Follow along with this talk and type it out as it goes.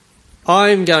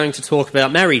I'm going to talk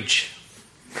about marriage.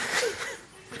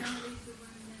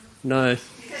 No.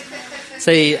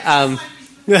 See,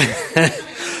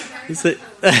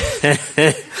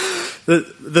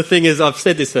 the thing is, I've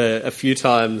said this a few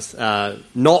times,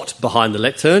 not behind the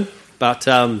lectern, but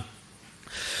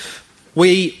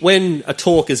when a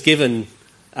talk is given,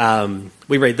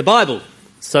 we read the Bible.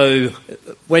 So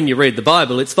when you read the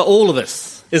Bible, it's for all of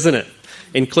us, isn't it?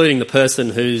 Including the person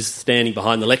who's standing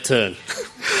behind the lectern.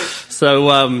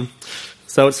 So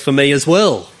it's for me as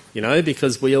well,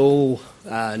 because we all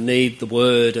need the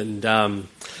Word, and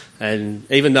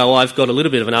even though I've got a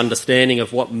little bit of an understanding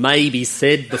of what may be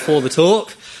said before the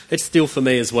talk, it's still for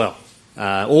me as well.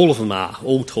 All of them are,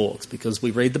 all talks, because we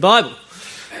read the Bible.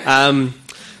 I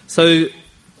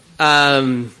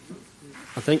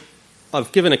think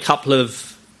I've given a couple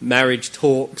of marriage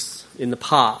talks in the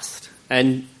past,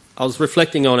 and I was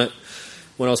reflecting on it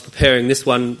when I was preparing this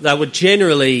one. They were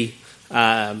generally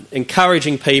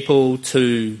encouraging people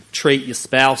to treat your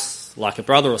spouse like a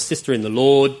brother or sister in the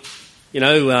Lord,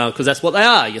 because that's what they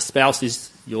are. Your spouse is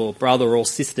your brother or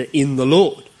sister in the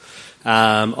Lord.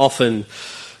 Often,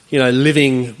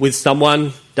 living with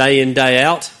someone day in, day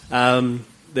out,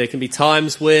 there can be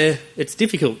times where it's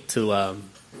difficult to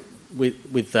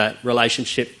with that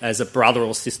relationship as a brother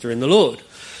or sister in the Lord.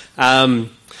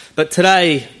 But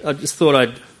today, I just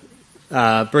thought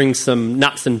I'd bring some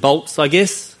nuts and bolts, I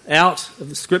guess, out of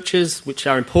the Scriptures, which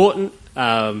are important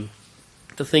to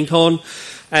think on,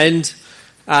 and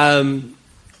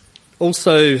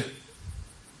also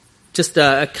just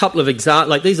a couple of examples.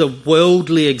 Like, these are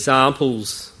worldly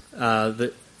examples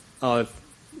that I've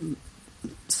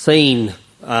seen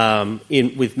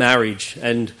with marriage,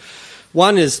 and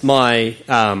one is my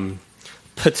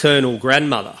paternal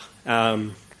grandmother.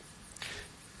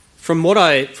 From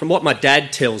what my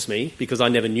dad tells me, because I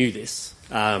never knew this,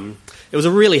 it was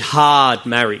a really hard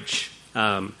marriage.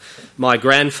 My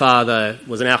grandfather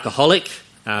was an alcoholic.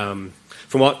 From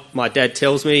what my dad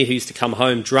tells me, he used to come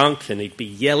home drunk and he'd be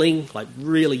yelling, like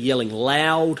really yelling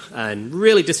loud and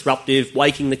really disruptive,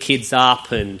 waking the kids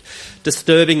up and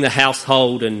disturbing the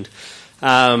household. And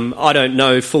I don't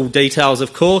know full details,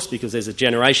 of course, because there's a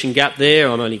generation gap there.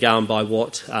 I'm only going by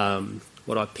what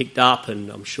I picked up, and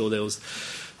I'm sure there was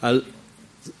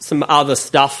some other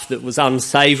stuff that was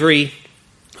unsavoury.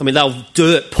 I mean, they were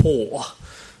dirt poor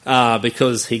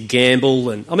because he'd gamble.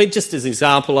 And I mean, just as an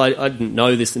example, I didn't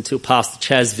know this until Pastor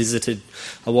Chaz visited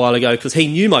a while ago, because he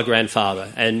knew my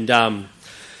grandfather, and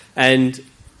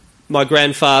my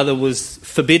grandfather was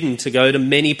forbidden to go to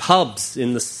many pubs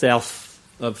in the south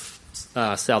of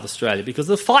South Australia because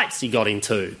of the fights he got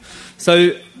into.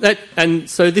 So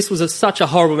this was such a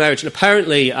horrible marriage. And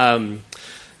apparently,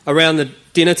 around the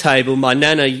dinner table, my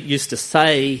nana used to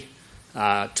say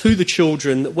to the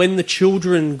children that when the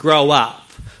children grow up,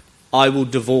 I will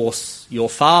divorce your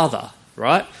father,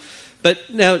 right? But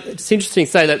now it's interesting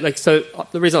to say that. So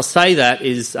the reason I say that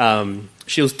is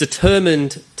she was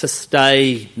determined to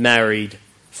stay married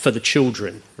for the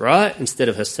children, right, instead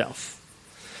of herself.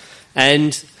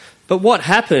 But what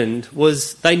happened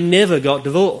was they never got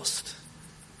divorced,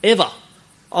 ever.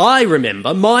 I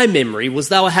remember, my memory was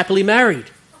they were happily married.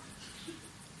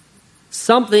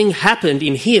 Something happened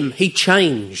in him, he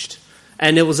changed,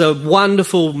 and it was a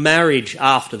wonderful marriage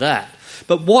after that.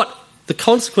 But what the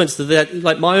consequence of that,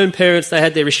 like my own parents, they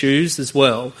had their issues as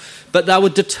well, but they were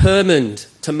determined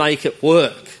to make it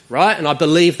work, right? And I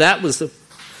believe that was a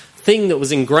thing that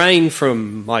was ingrained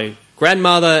from my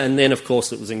grandmother, and then, of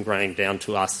course, it was ingrained down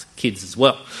to us kids as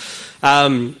well.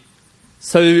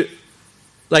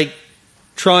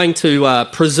 Trying to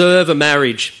preserve a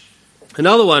marriage.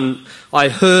 Another one I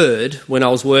heard when I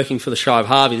was working for the Shire of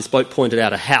Harvey, this bloke pointed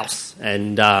out a house,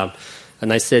 and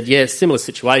they said, yeah, similar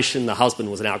situation. The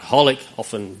husband was an alcoholic,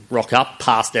 often rock up,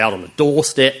 passed out on the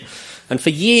doorstep, and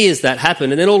for years that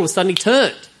happened, and then all of a sudden he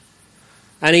turned,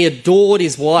 and he adored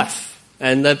his wife,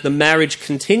 and the marriage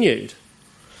continued.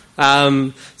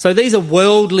 So these are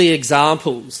worldly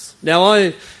examples.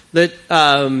 Now,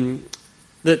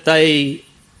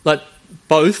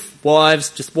 both wives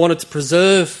just wanted to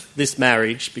preserve this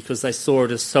marriage because they saw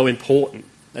it as so important.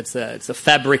 It's a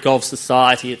fabric of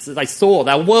society. They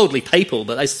were worldly people,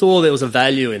 but they saw there was a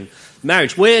value in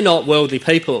marriage. We're not worldly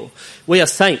people. We are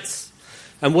saints,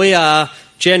 and we are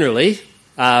generally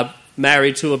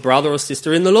married to a brother or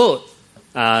sister in the Lord.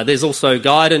 There's also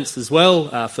guidance as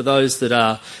well for those that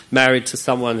are married to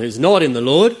someone who's not in the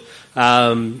Lord,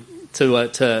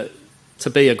 to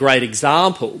be a great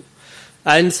example.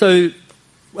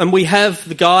 And we have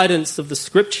the guidance of the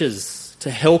Scriptures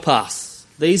to help us.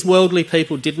 These worldly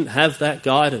people didn't have that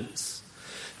guidance.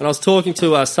 And I was talking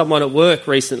to someone at work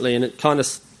recently, and it kind of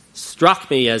struck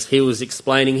me as he was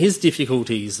explaining his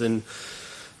difficulties.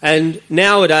 And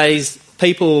nowadays,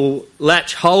 people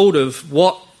latch hold of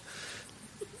what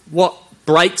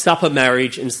breaks up a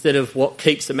marriage instead of what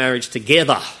keeps a marriage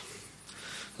together.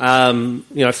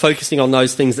 Focusing on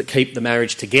those things that keep the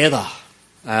marriage together.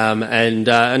 And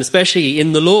especially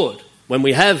in the Lord, when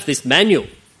we have this manual.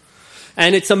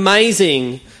 And it's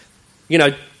amazing,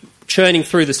 churning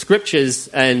through the scriptures,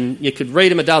 and you could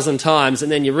read them a dozen times, and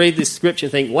then you read this scripture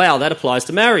and think, wow, that applies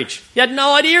to marriage. You had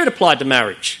no idea it applied to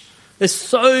marriage. There's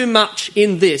so much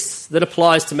in this that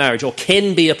applies to marriage, or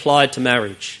can be applied to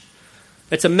marriage.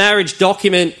 It's a marriage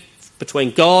document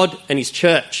between God and his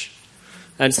church.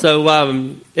 And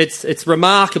so it's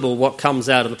remarkable what comes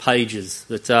out of the pages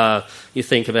that you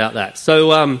think about that.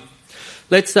 So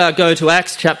let's go to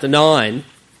Acts chapter 9.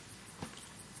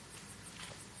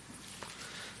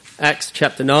 Acts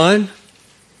chapter 9.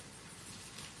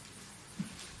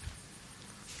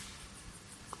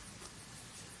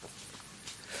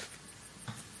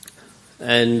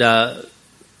 And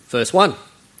verse 1.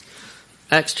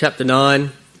 Acts chapter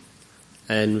 9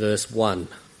 and verse 1.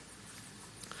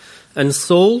 And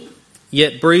Saul,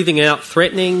 yet breathing out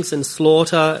threatenings and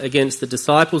slaughter against the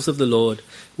disciples of the Lord,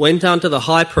 went unto the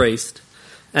high priest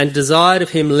and desired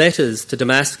of him letters to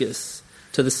Damascus,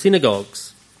 to the synagogues,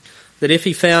 that if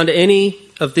he found any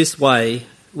of this way,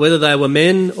 whether they were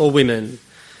men or women,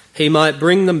 he might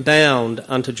bring them bound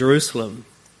unto Jerusalem.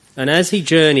 And as he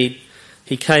journeyed,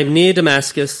 he came near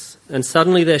Damascus, and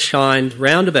suddenly there shined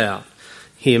round about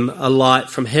him a light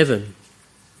from heaven.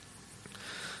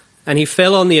 And he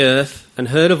fell on the earth, and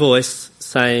heard a voice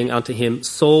saying unto him,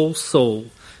 Saul, Saul,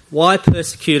 why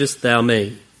persecutest thou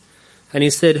me? And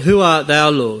he said, Who art thou,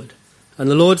 Lord? And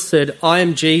the Lord said, I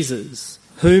am Jesus,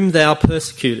 whom thou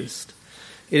persecutest.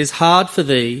 It is hard for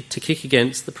thee to kick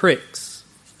against the pricks.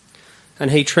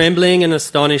 And he, trembling and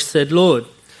astonished, said, Lord,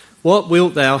 what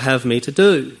wilt thou have me to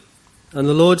do? And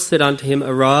the Lord said unto him,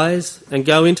 Arise, and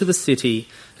go into the city,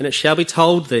 and it shall be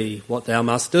told thee what thou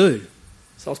must do.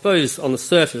 So I suppose on the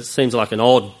surface it seems like an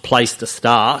odd place to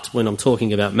start when I'm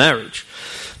talking about marriage.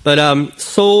 But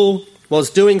Saul was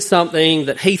doing something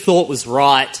that he thought was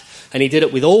right, and he did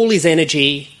it with all his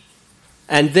energy,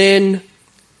 and then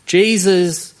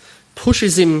Jesus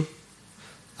pushes him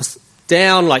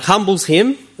down, humbles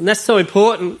him, and that's so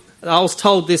important. I was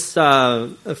told this a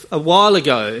while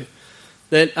ago,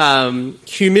 that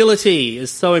humility is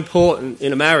so important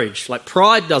in a marriage.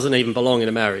 Pride doesn't even belong in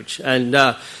a marriage.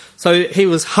 And so he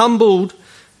was humbled,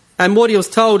 and what he was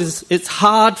told is, it's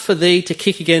hard for thee to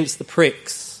kick against the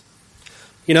pricks.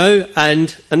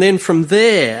 And then from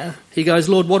there, he goes,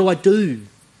 Lord, what do I do?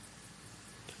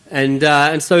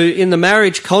 And so in the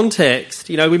marriage context,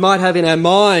 we might have in our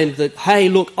mind that, hey,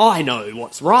 look, I know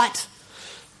what's right.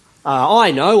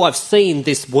 I know, I've seen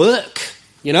this work.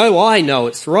 I know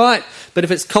it's right. But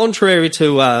if it's contrary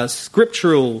to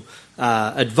scriptural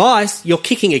advice, you're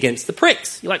kicking against the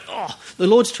pricks. You're like, oh, the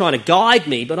Lord's trying to guide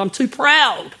me, but I'm too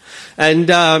proud. And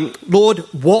Lord,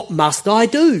 what must I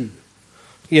do?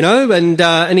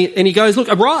 And he goes, look,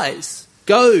 arise.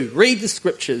 Go, read the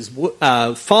scriptures,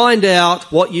 find out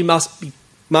what you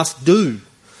must do,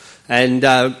 and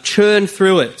churn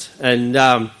through it, and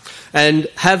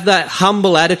have that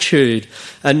humble attitude,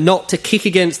 and not to kick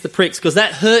against the pricks, because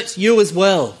that hurts you as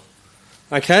well,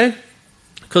 okay?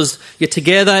 Because you're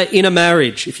together in a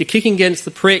marriage. If you're kicking against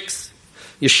the pricks,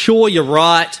 you're sure you're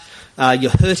right,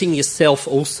 you're hurting yourself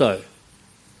also,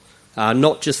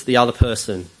 not just the other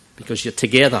person, because you're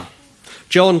together.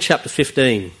 John chapter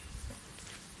 15.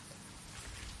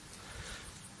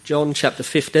 John chapter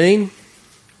 15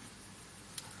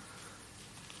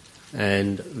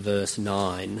 and verse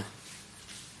 9.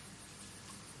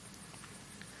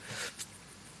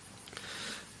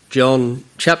 John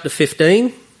chapter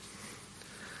 15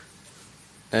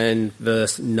 and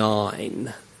verse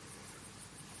 9.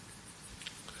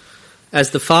 As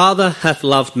the Father hath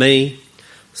loved me,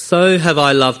 so have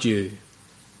I loved you.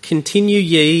 Continue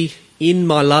ye in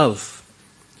my love.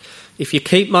 If you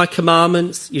keep my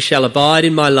commandments, you shall abide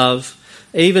in my love,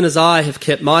 even as I have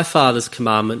kept my Father's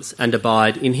commandments and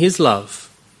abide in his love.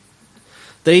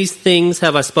 These things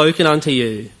have I spoken unto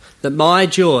you, that my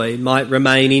joy might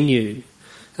remain in you,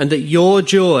 and that your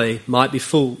joy might be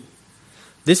full.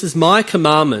 This is my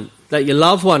commandment, that you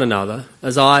love one another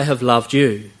as I have loved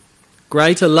you.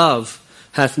 Greater love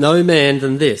hath no man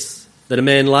than this, that a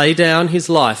man lay down his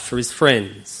life for his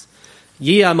friends.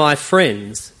 Ye are my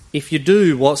friends, if you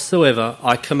do whatsoever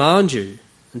I command you.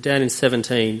 And down in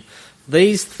 17,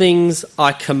 these things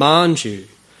I command you,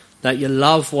 that you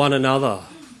love one another.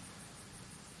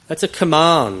 That's a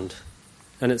command.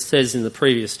 And it says in the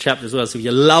previous chapter as well, so if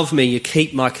you love me, you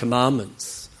keep my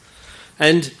commandments.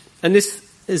 And this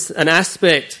is an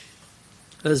aspect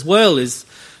as well is,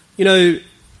 there's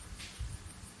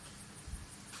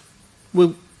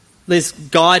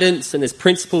guidance and there's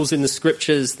principles in the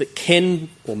scriptures that can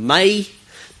or may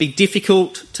be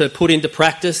difficult to put into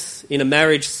practice in a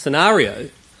marriage scenario.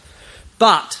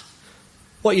 But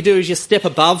what you do is you step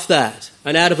above that,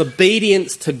 and out of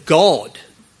obedience to God,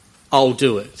 I'll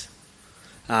do it.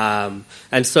 And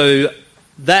so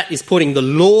that is putting the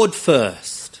Lord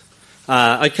first.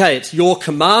 Okay, it's your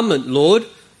commandment, Lord.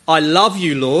 I love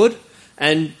you, Lord,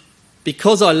 and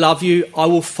because I love you, I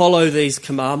will follow these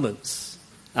commandments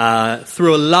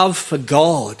through a love for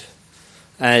God,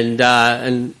 and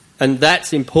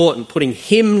that's important. Putting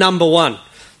Him number one,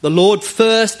 the Lord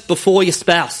first before your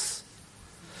spouse,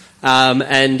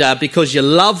 and because you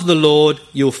love the Lord,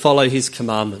 you'll follow His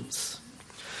commandments.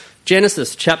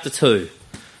 Genesis chapter 2.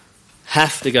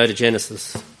 Have to go to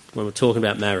Genesis when we're talking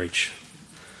about marriage,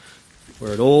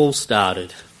 where it all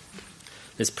started.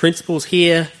 There's principles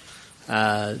here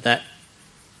that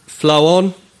flow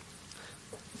on,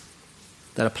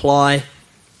 that apply.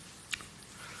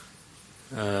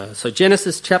 So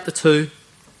Genesis chapter 2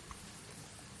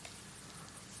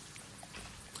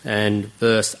 and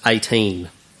verse 18.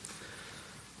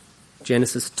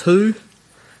 Genesis 2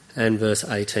 and verse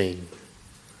 18.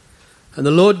 And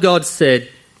the Lord God said,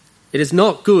 "It is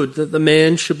not good that the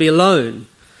man should be alone.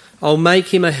 I'll make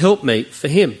him a helpmeet for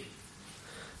him."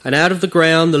 And out of the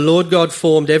ground the Lord God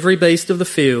formed every beast of the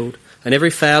field and every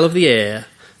fowl of the air,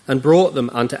 and brought them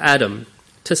unto Adam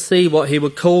to see what he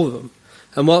would call them.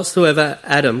 And whatsoever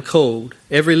Adam called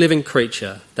every living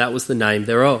creature, that was the name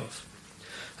thereof.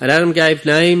 And Adam gave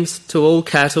names to all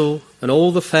cattle and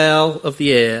all the fowl of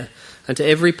the air, and to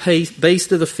every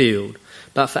beast of the field.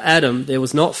 But for Adam there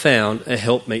was not found a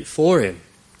helpmeet for him.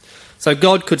 So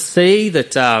God could see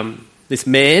that this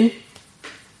man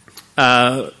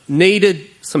needed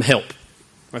some help.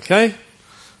 Okay?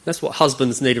 That's what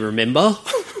husbands need to remember.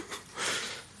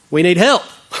 We need help.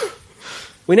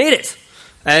 We need it.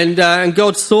 And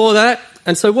God saw that.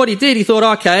 And so what he did, he thought,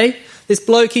 okay, this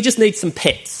bloke, he just needs some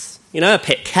pets. A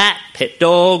pet cat, pet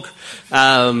dog,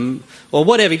 or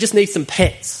whatever. He just needs some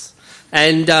pets.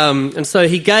 And so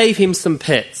he gave him some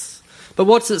pets. But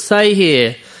what's it say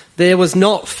here? There was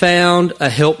not found a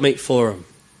helpmeet for him.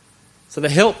 So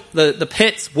the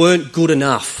pets weren't good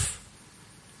enough.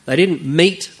 They didn't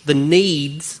meet the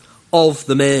needs of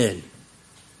the man.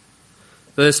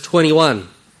 Verse 21.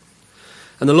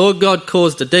 And the Lord God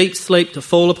caused a deep sleep to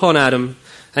fall upon Adam,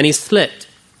 and he slept,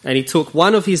 and he took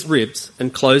one of his ribs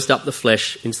and closed up the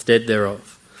flesh instead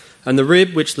thereof. And the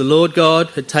rib which the Lord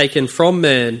God had taken from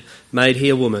man made he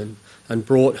a woman, and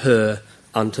brought her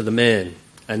unto the man.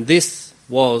 And this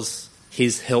was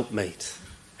his helpmeet.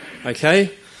 Okay?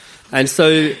 And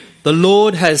so the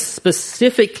Lord has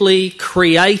specifically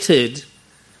created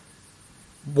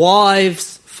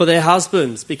wives for their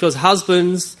husbands, because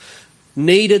husbands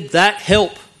needed that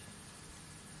help.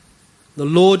 The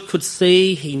Lord could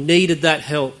see he needed that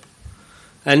help.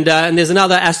 And there's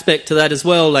another aspect to that as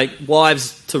well, like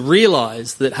wives to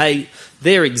realise that, hey,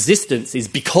 their existence is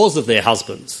because of their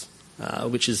husbands,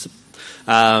 which is...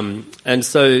 and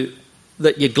so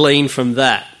that you glean from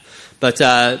that. But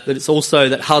it's also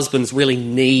that husbands really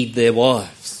need their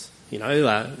wives. You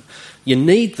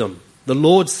need them. The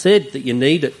Lord said that you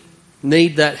need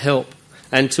that help,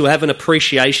 and to have an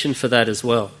appreciation for that as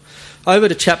well. Over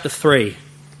to chapter 3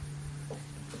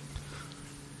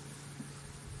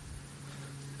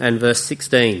 and verse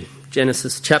 16.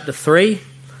 Genesis chapter 3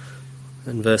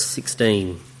 and verse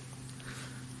 16.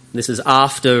 This is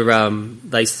after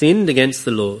they sinned against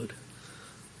the Lord.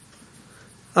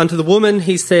 Unto the woman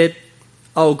he said,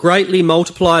 I will greatly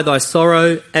multiply thy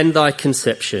sorrow and thy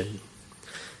conception.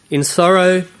 In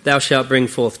sorrow thou shalt bring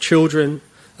forth children,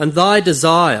 and thy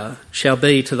desire shall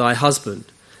be to thy husband,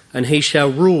 and he shall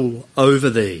rule over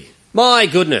thee. My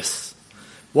goodness,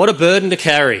 what a burden to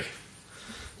carry.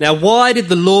 Now, why did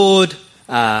the Lord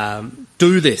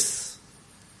do this?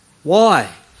 Why?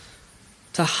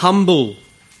 To humble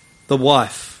the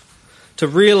wife, to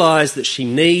realise that she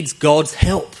needs God's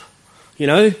help.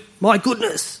 My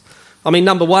goodness. I mean,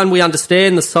 number one, we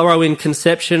understand the sorrow in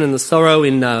conception and the sorrow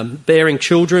in bearing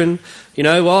children.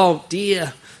 Oh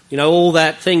dear, all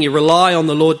that thing. You rely on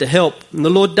the Lord to help, and the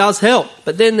Lord does help.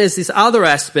 But then there's this other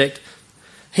aspect.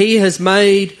 He has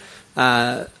made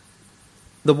the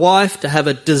wife to have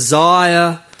a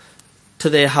desire to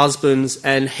their husbands,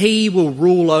 and he will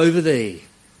rule over thee.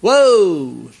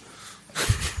 Whoa!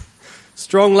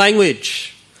 Strong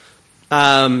language.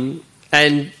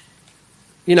 And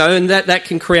and that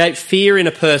can create fear in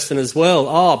a person as well.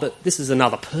 Oh, but this is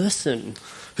another person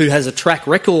who has a track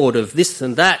record of this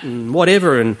and that and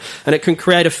whatever, and it can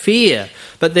create a fear.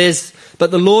 But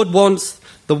the Lord wants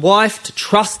the wife to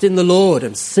trust in the Lord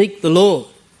and seek the Lord,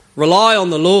 rely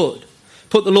on the Lord,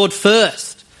 put the Lord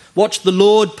first, watch the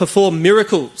Lord perform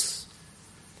miracles,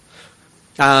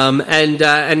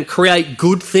 and create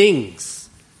good things,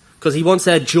 because he wants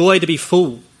our joy to be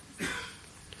full.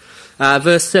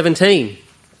 Verse 17.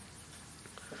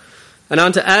 And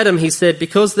unto Adam he said,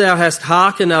 because thou hast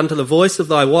hearkened unto the voice of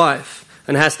thy wife,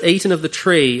 and hast eaten of the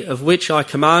tree of which I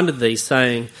commanded thee,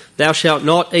 saying, thou shalt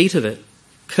not eat of it.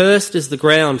 Cursed is the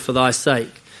ground for thy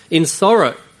sake. In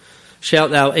sorrow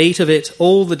shalt thou eat of it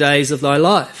all the days of thy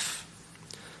life.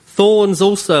 Thorns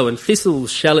also and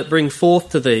thistles shall it bring forth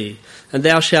to thee, and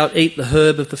thou shalt eat the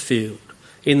herb of the field.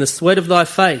 In the sweat of thy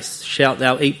face shalt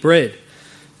thou eat bread,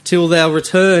 till thou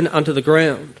return unto the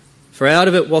ground. For out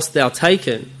of it wast thou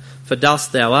taken, for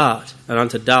dust thou art, and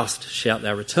unto dust shalt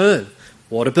thou return.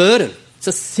 What a burden. It's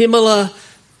a similar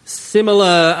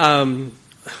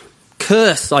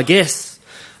curse, I guess,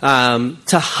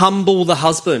 to humble the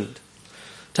husband.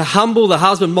 To humble the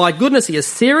husband. My goodness, he is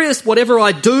serious. Whatever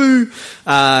I do,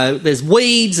 there's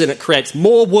weeds and it creates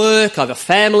more work. I have a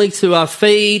family to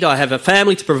feed. I have a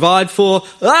family to provide for.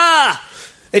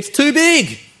 It's too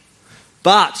big.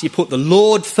 But you put the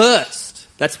Lord first.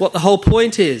 That's what the whole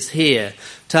point is here.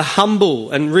 To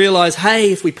humble and realise,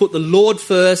 hey, if we put the Lord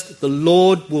first, the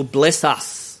Lord will bless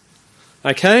us.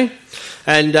 Okay?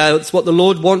 And it's what the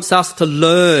Lord wants us to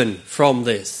learn from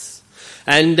this.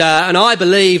 And I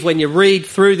believe when you read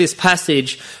through this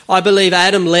passage, I believe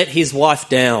Adam let his wife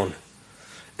down.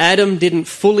 Adam didn't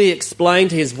fully explain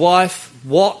to his wife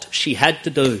what she had to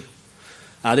do.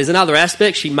 There's another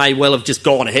aspect. She may well have just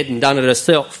gone ahead and done it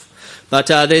herself. But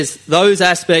there's those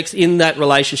aspects in that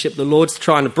relationship. The Lord's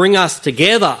trying to bring us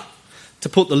together to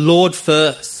put the Lord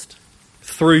first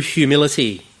through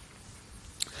humility.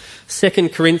 2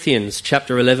 Corinthians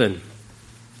chapter 11.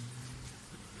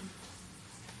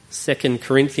 2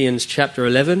 Corinthians chapter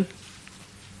 11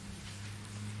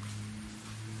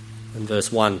 and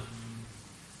verse 1.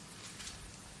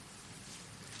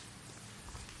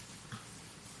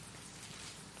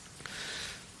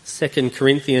 Second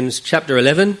Corinthians chapter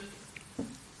 11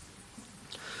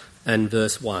 and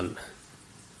verse 1.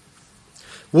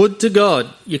 Would to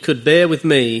God you could bear with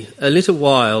me a little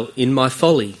while in my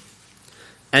folly,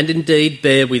 and indeed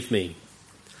bear with me.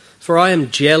 For I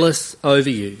am jealous over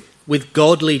you with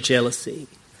godly jealousy.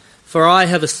 For I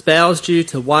have espoused you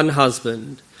to one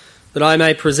husband, that I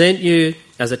may present you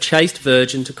as a chaste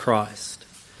virgin to Christ.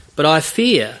 But I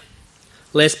fear,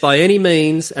 lest by any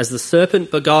means, as the serpent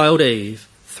beguiled Eve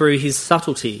through his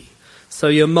subtlety, so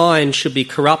your mind should be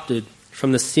corrupted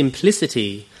from the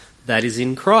simplicity that is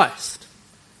in Christ.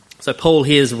 So Paul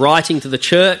here is writing to the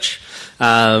church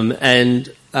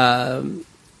and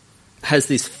has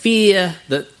this fear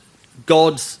that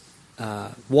God's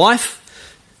wife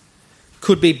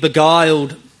could be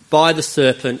beguiled by the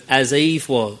serpent as Eve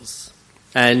was,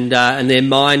 and their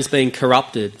minds being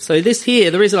corrupted. So this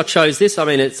here, the reason I chose this, I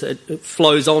mean, it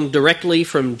flows on directly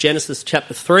from Genesis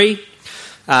chapter 3,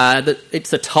 that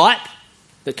it's a type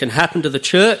that can happen to the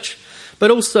church. But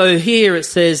also here it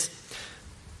says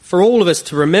for all of us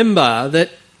to remember that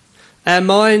our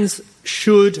minds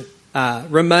should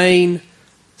remain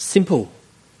simple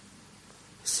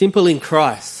in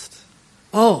Christ.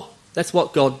 Oh, that's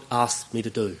what God asked me to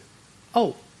do.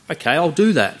 Oh, okay, I'll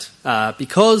do that.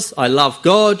 Because I love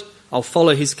God, I'll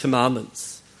follow his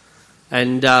commandments.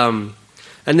 And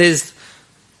there's,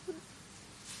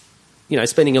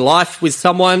 spending a life with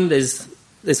someone, there's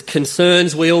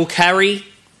concerns we all carry.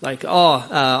 Like,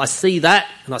 I see that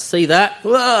and I see that.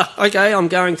 Okay, I'm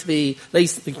going to be, at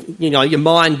least, your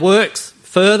mind works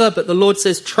further, but the Lord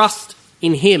says trust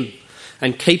in him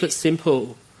and keep it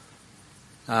simple,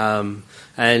 and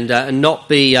not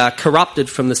be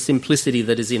corrupted from the simplicity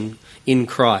that is in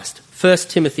Christ. 1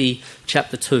 Timothy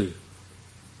chapter 2.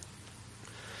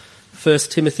 1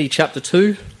 Timothy chapter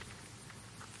 2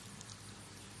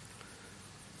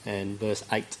 and verse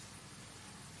 8.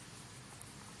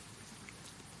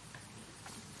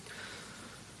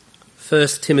 1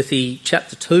 Timothy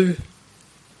chapter 2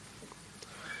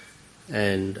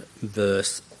 and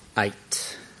verse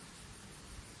 8.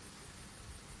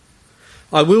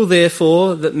 I will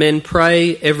therefore that men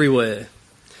pray everywhere,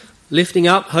 lifting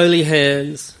up holy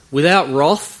hands, without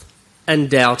wrath and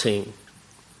doubting.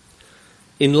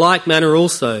 In like manner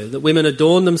also that women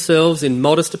adorn themselves in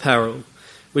modest apparel,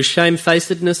 with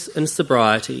shamefacedness and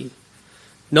sobriety,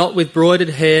 not with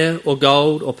broidered hair or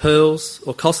gold or pearls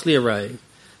or costly array,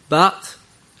 but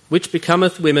which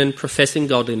becometh women professing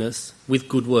godliness with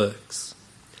good works.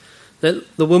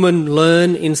 Let the woman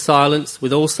learn in silence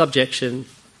with all subjection,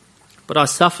 but I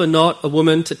suffer not a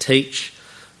woman to teach,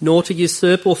 nor to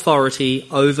usurp authority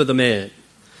over the man,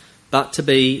 but to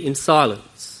be in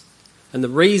silence. And the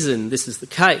reason this is the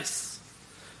case,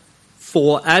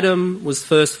 for Adam was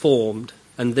first formed,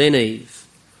 and then Eve.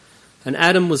 And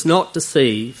Adam was not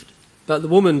deceived, but the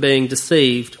woman being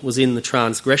deceived was in the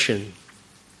transgression.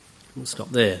 We'll stop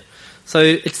there. So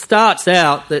it starts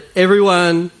out that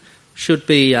everyone should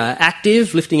be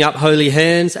active, lifting up holy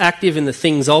hands, active in the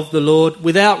things of the Lord,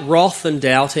 without wrath and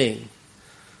doubting.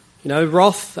 You know,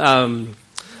 wrath, can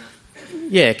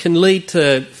lead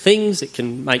to things. It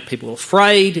can make people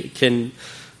afraid. It can,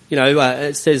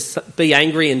 it says, be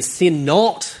angry and sin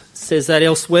not. It says that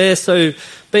elsewhere. So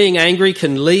being angry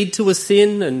can lead to a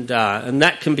sin, and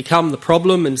that can become the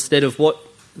problem instead of what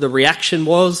the reaction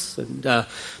was.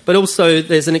 But also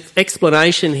there's an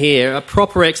explanation here, a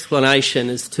proper explanation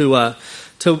as to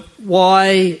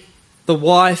why the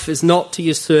wife is not to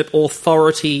usurp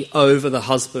authority over the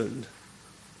husband.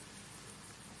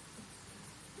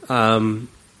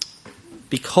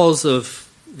 Because of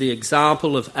the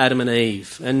example of Adam and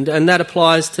Eve. And that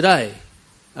applies today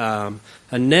and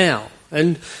now.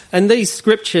 And these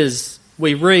scriptures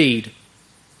we read,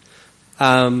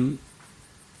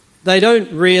 they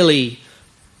don't really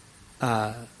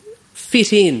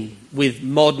fit in with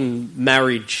modern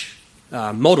marriage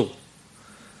model.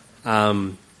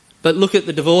 But look at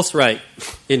the divorce rate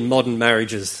in modern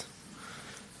marriages.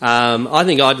 I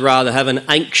think I'd rather have an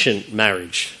ancient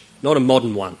marriage, not a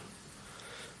modern one.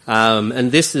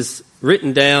 And this is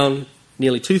written down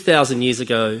nearly 2,000 years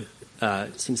ago.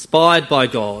 It's inspired by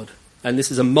God, and this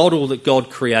is a model that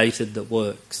God created that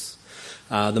works.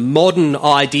 The modern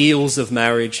ideals of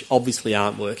marriage obviously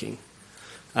aren't working.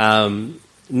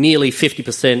 Nearly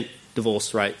 50%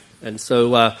 divorce rate. And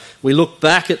so we look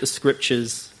back at the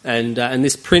scriptures and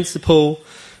this principle,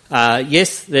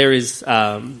 yes, there is,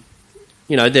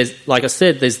 there's, like I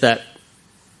said, there's that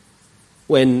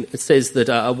when it says that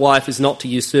a wife is not to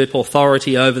usurp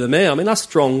authority over the man. I mean, that's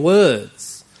strong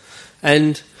words.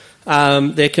 And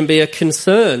there can be a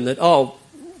concern that,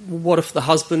 what if the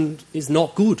husband is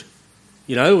not good?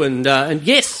 And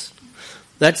yes,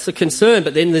 that's the concern,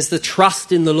 but then there's the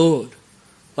trust in the Lord.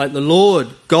 Like the Lord,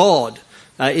 God,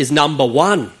 is number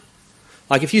one.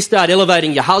 Like if you start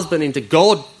elevating your husband into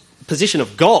God, position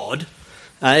of God,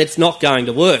 it's not going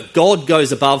to work. God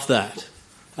goes above that.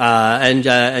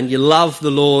 And you love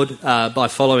the Lord by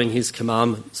following his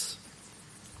commandments.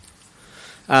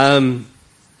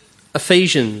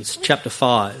 Ephesians chapter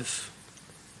 5.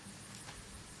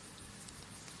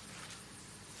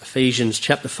 Ephesians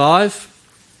chapter 5.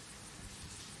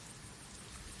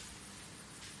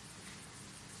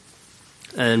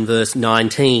 And verse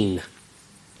 19.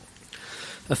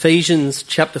 Ephesians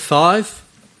chapter 5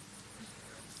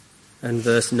 and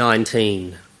verse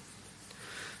 19.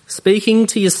 Speaking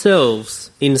to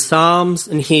yourselves in psalms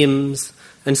and hymns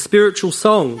and spiritual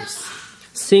songs,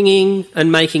 singing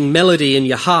and making melody in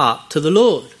your heart to the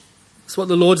Lord. That's what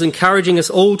the Lord's encouraging us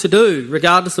all to do,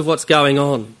 regardless of what's going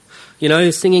on.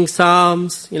 Singing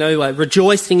psalms,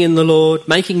 rejoicing in the Lord,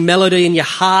 making melody in your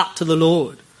heart to the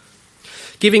Lord.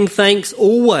 Giving thanks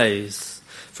always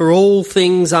for all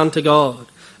things unto God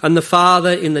and the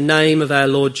Father in the name of our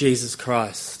Lord Jesus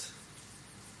Christ.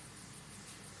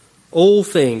 All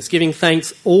things, giving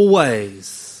thanks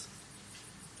always.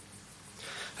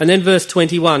 And then verse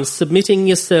 21, submitting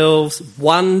yourselves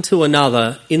one to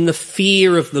another in the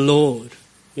fear of the Lord,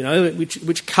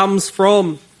 which comes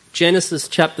from Genesis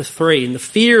chapter 3, in the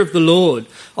fear of the Lord.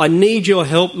 I need your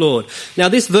help, Lord. Now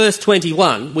this verse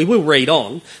 21, we will read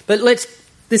on, but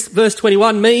this verse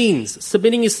 21 means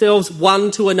submitting yourselves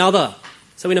one to another.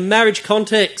 So in a marriage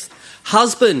context,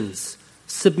 husbands,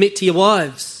 submit to your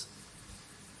wives.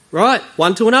 Right?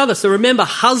 One to another. So remember,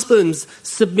 husbands,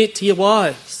 submit to your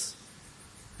wives.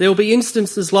 There will be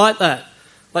instances like that.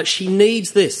 Like she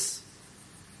needs this.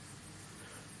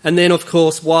 And then, of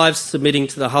course, wives submitting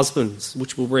to the husbands,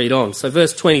 which we'll read on. So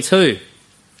verse 22.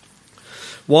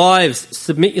 Wives,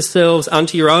 submit yourselves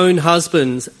unto your own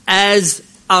husbands as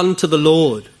unto the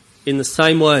Lord, in the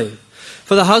same way.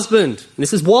 For the husband, and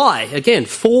this is why, again,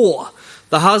 for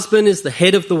the husband is the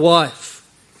head of the wife,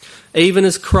 even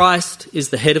as Christ is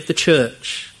the head of the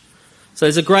church. So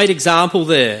there's a great example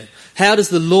there. How does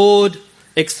the Lord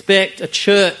expect a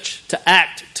church to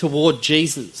act toward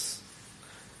Jesus?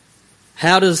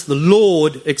 How does the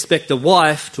Lord expect a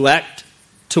wife to act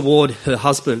toward her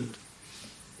husband?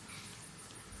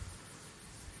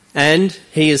 And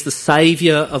he is the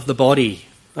saviour of the body.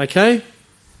 Okay?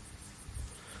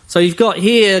 So you've got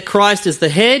here Christ as the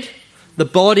head, the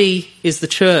body is the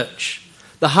church.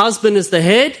 The husband is the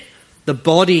head, the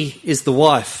body is the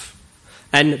wife.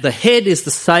 And the head is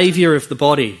the saviour of the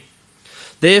body.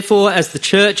 Therefore, as the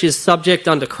church is subject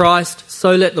unto Christ,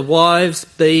 so let the wives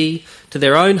be to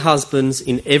their own husbands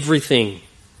in everything.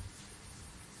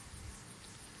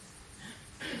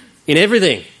 In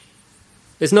everything.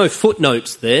 There's no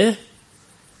footnotes there.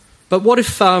 But what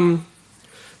if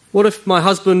my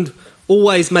husband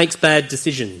always makes bad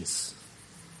decisions?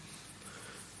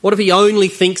 What if he only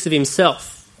thinks of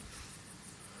himself?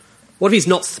 What if he's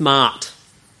not smart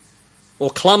or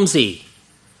clumsy?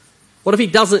 What if he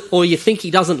doesn't, or you think he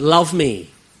doesn't love me?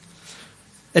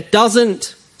 It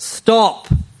doesn't stop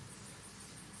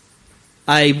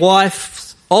a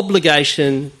wife's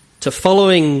obligation to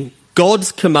following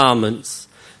God's commandments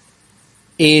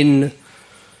in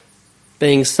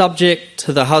being subject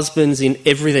to the husbands in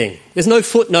everything. There's no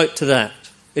footnote to that.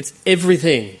 It's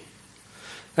everything.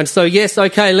 And so, yes,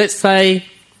 okay, let's say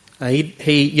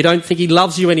you don't think he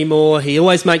loves you anymore, he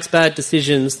always makes bad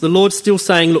decisions. The Lord's still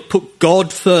saying, look, put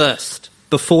God first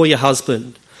before your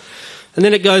husband. And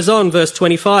then it goes on, verse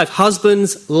 25,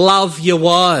 husbands, love your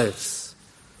wives.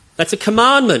 That's a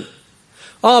commandment.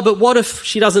 Oh, but what if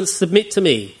she doesn't submit to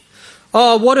me?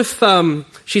 Oh, what if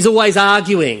she's always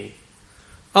arguing?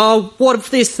 Oh, what if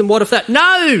this and what if that?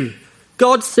 No!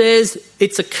 God says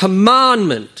it's a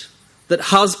commandment that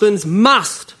husbands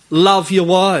must love your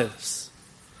wives.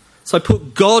 So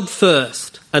put God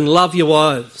first and love your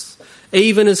wives,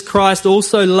 even as Christ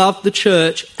also loved the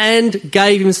church and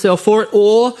gave himself for it,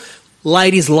 or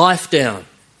laid his life down.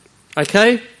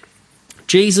 Okay?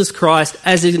 Jesus Christ,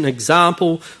 as an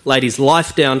example, laid his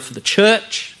life down for the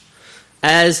church,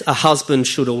 as a husband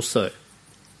should also.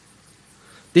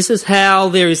 This is how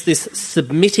there is this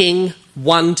submitting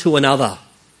one to another.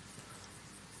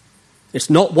 It's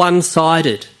not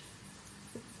one-sided.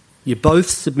 You both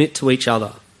submit to each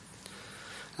other.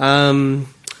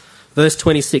 Verse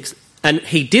 26, and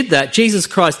he did that, Jesus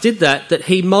Christ did that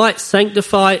he might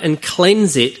sanctify and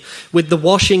cleanse it with the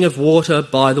washing of water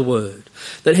by the word,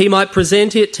 that he might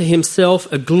present it to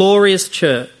himself a glorious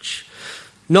church,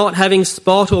 not having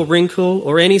spot or wrinkle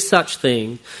or any such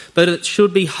thing, but it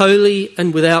should be holy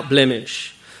and without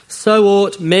blemish. So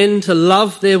ought men to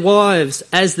love their wives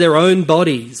as their own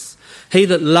bodies. He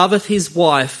that loveth his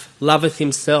wife loveth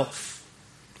himself.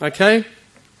 Okay?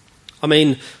 I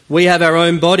mean, we have our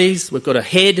own bodies. We've got a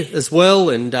head as well,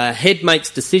 and head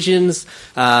makes decisions,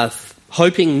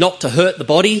 hoping not to hurt the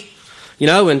body,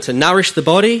 and to nourish the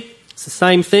body. It's the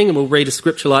same thing, and we'll read a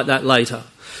scripture like that later.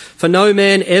 For no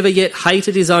man ever yet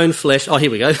hated his own flesh, oh, here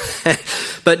we go,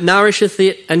 but nourisheth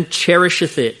it and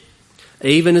cherisheth it,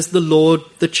 even as the Lord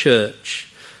the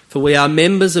church. For we are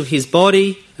members of his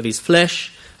body, of his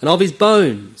flesh, and of his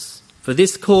bones. For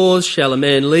this cause shall a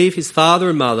man leave his father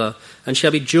and mother, and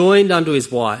shall be joined unto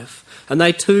his wife, and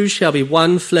they two shall be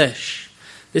one flesh.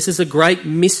 This is a great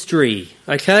mystery.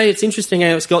 Okay, it's interesting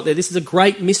how it's got there. This is a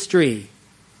great mystery.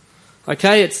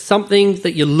 Okay, it's something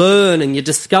that you learn and you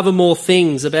discover more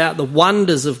things about the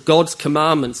wonders of God's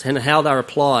commandments and how they're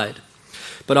applied.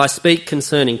 But I speak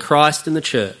concerning Christ and the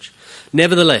church.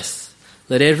 Nevertheless,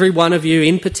 let every one of you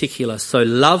in particular so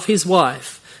love his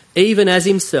wife, even as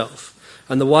himself,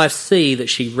 and the wife see that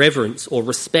she reverence or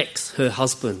respects her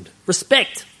husband.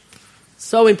 Respect.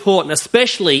 So important,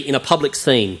 especially in a public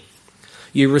scene.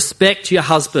 You respect your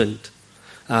husband.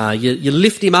 You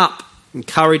lift him up,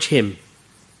 encourage him.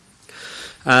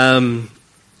 So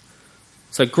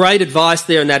great advice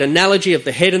there in that analogy of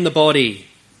the head and the body.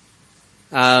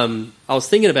 I was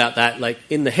thinking about that, like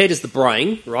in the head is the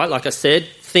brain, right? Like I said,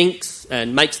 thinks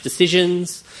and makes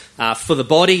decisions for the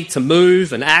body to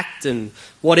move and act and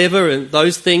whatever and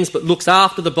those things, but looks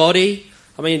after the body.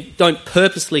 I mean, don't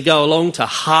purposely go along to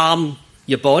harm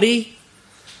your body.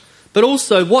 But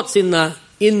also what's in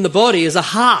the body is a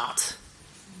heart,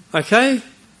 okay?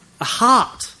 A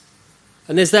heart.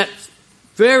 And there's that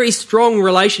very strong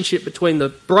relationship between the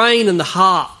brain and the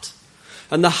heart.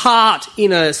 And the heart,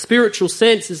 in a spiritual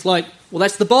sense, is like, well,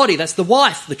 that's the body, that's the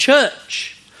wife, the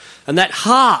church. And that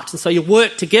heart, and so you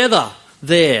work together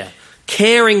there,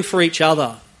 caring for each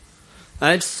other.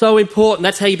 And it's so important.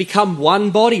 That's how you become one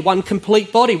body, one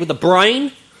complete body, with the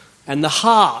brain and the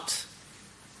heart.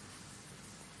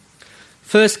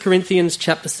 1 Corinthians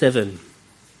chapter 7.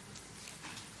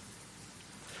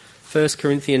 1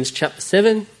 Corinthians chapter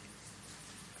 7.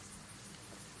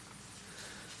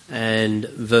 And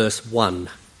verse 1.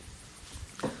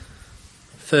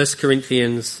 1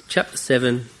 Corinthians chapter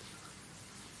 7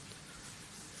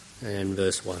 and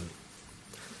verse 1.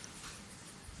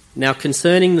 Now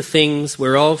concerning the things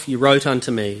whereof you wrote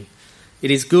unto me,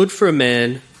 it is good for a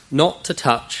man not to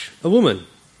touch a woman.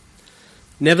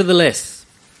 Nevertheless,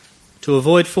 to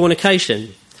avoid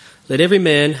fornication, let every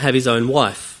man have his own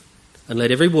wife, and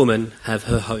let every woman have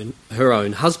her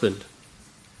own husband.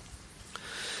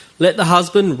 Let the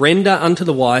husband render unto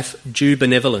the wife due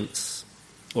benevolence,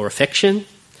 or affection,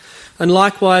 and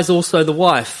likewise also the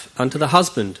wife unto the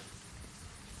husband.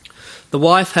 The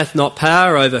wife hath not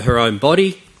power over her own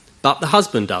body, but the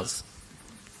husband does.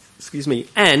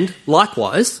 And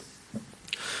likewise,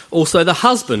 also the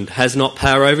husband has not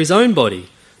power over his own body,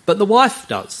 but the wife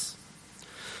does.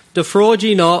 Defraud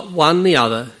ye not one the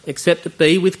other, except it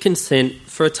be with consent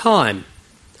for a time,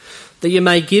 that ye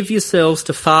may give yourselves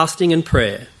to fasting and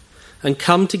prayer, and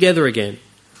come together again,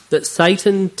 that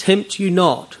Satan tempt you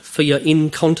not for your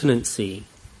incontinency.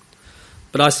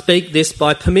 But I speak this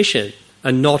by permission,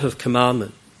 and not of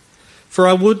commandment. For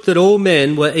I would that all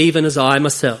men were even as I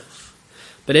myself,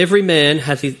 but every man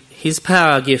hath his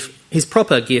proper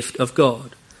gift of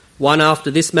God, one after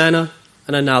this manner,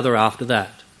 and another after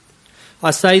that.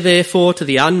 I say therefore to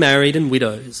the unmarried and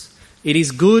widows, it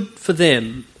is good for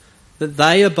them that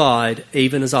they abide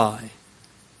even as I.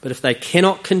 But if they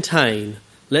cannot contain,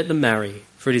 let them marry,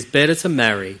 for it is better to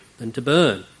marry than to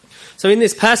burn. So in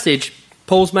this passage,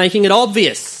 Paul's making it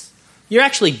obvious. You're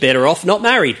actually better off not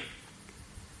married.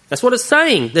 That's what it's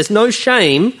saying. There's no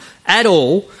shame at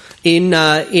all in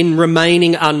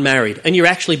remaining unmarried, and you're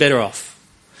actually better off.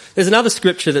 There's another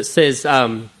scripture that says,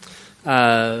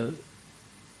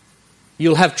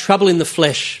 you'll have trouble in the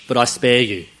flesh, but I spare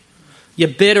you. You're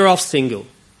better off single.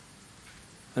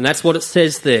 And that's what it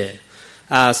says there.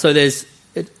 So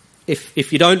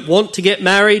if you don't want to get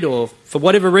married, or for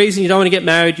whatever reason you don't want to get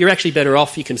married, you're actually better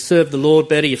off. You can serve the Lord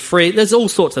better, you're free. There's all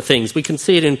sorts of things. We can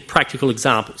see it in practical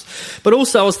examples. But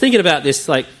also I was thinking about this,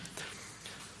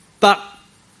 but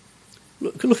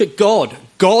look at God.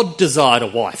 God desired a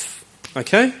wife,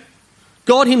 okay?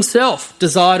 God himself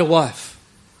desired a wife.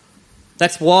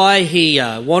 That's why he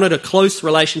wanted a close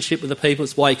relationship with the people.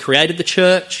 It's why he created the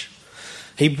church.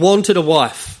 He wanted a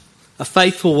wife, a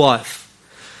faithful wife.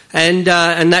 And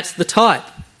that's the type.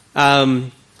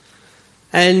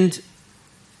 And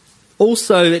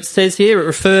also it says here, it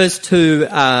refers to,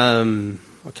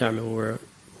 I can't remember where it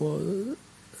was.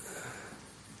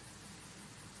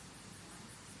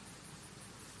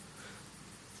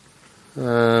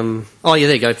 There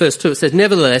you go. Verse 2, it says,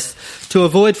 nevertheless, to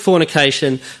avoid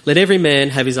fornication, let every man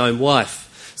have his own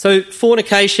wife. So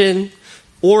fornication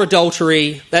or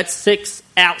adultery, that's sex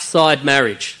outside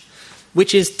marriage,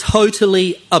 which is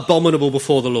totally abominable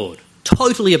before the Lord.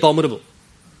 Totally abominable.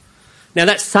 Now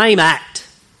that same act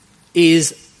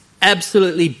is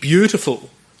absolutely beautiful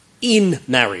in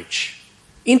marriage.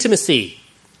 Intimacy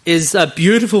is a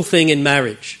beautiful thing in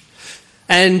marriage.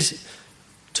 And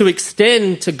to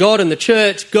extend to God and the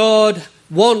church, God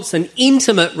wants an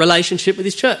intimate relationship with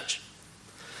his church.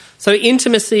 So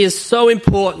intimacy is so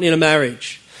important in a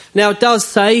marriage. Now it does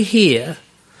say here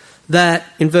that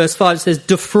in verse 5 it says,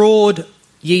 defraud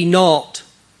ye not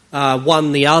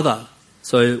one the other,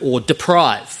 or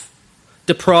deprive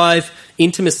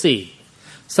intimacy.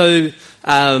 So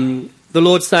the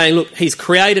Lord's saying, look, he's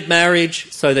created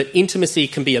marriage so that intimacy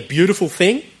can be a beautiful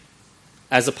thing,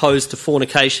 as opposed to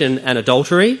fornication and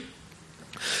adultery.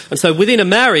 And so within a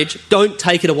marriage, don't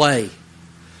take it away.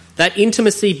 That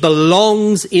intimacy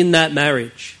belongs in that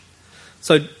marriage.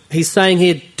 So he's saying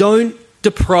here, don't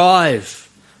deprive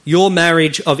your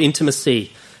marriage of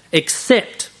intimacy,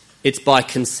 except it's by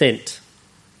consent.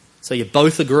 So you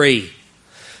both agree.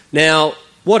 Now,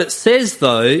 what it says,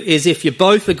 though, is if you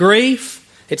both agree,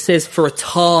 it says for a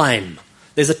time.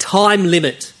 There's a time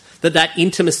limit that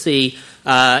intimacy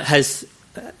has.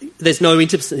 There's no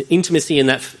intimacy in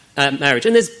that marriage.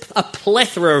 And there's a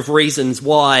plethora of reasons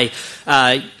why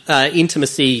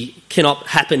intimacy cannot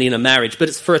happen in a marriage, but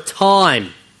it's for a time.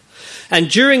 And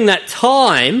during that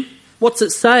time, what's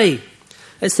it say?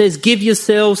 It says, give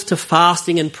yourselves to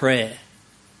fasting and prayer.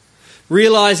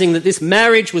 Realising that this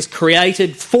marriage was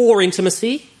created for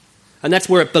intimacy, and that's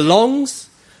where it belongs,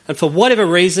 and for whatever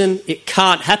reason it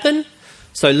can't happen,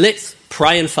 so let's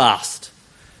pray and fast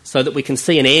so that we can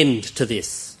see an end to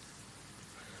this.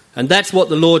 And that's what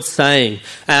the Lord's saying.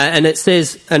 And it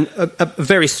says a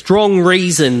very strong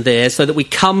reason there so that we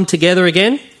come together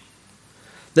again,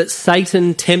 that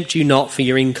Satan tempt you not for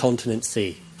your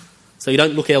incontinency. So you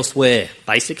don't look elsewhere.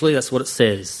 Basically, that's what it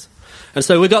says. And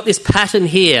so we've got this pattern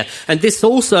here, and this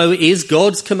also is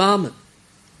God's commandment.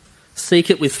 Seek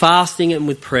it with fasting and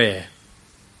with prayer.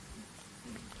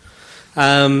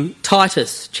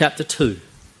 Titus chapter 2.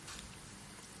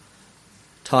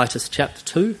 Titus chapter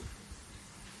 2.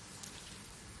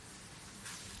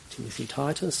 Timothy,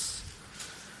 Titus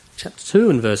chapter 2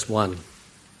 and verse 1.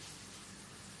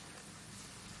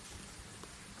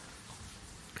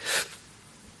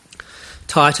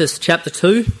 Titus chapter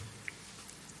 2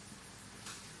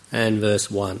 and verse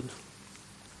 1.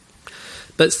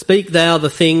 But speak thou the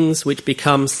things which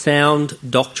become sound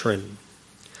doctrine,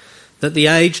 that the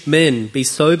aged men be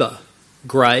sober,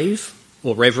 grave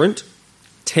or reverent,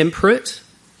 temperate,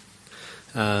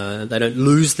 they don't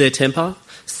lose their temper,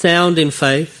 sound in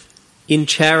faith, in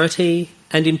charity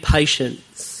and in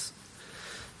patience.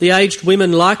 The aged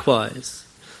women likewise,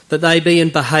 that they be in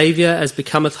behaviour as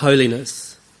becometh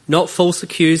holiness, not false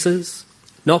accusers,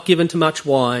 not given to much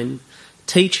wine,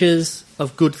 teachers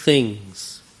of good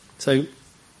things. So,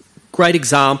 great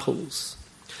examples.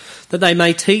 That they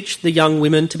may teach the young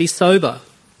women to be sober,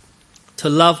 to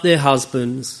love their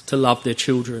husbands, to love their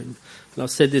children. And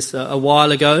I've said this a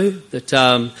while ago, that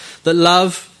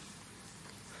love,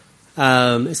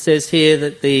 it says here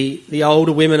that the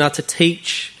older women are to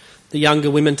teach the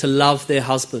younger women to love their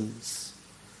husbands.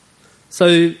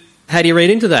 So, how do you read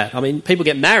into that? I mean, people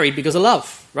get married because of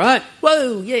love, right?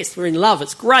 Whoa, yes, we're in love.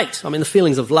 It's great. I mean, the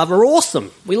feelings of love are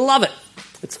awesome. We love it.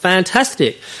 It's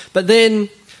fantastic. But then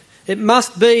it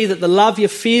must be that the love you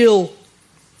feel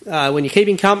when you're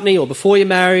keeping company or before you're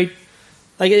married,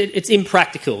 it's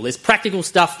impractical. There's practical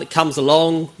stuff that comes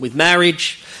along with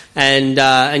marriage,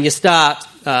 and you start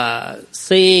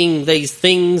seeing these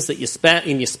things that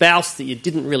in your spouse that you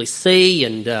didn't really see,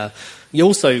 and you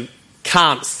also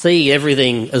can't see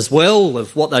everything as well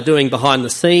of what they're doing behind the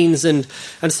scenes, and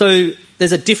so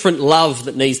there's a different love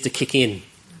that needs to kick in.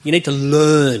 You need to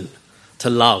learn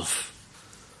to love.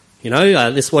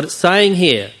 This is what it's saying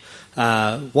here.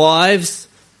 Wives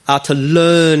are to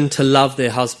learn to love their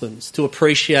husbands, to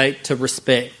appreciate, to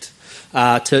respect,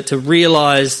 to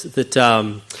realise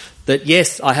that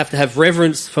yes, I have to have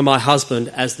reverence for my husband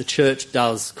as the church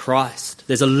does Christ.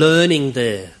 There's a learning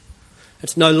there.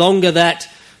 It's no longer that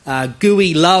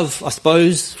gooey love, I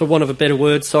suppose, for want of a better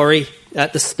word,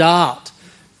 at the start.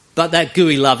 But that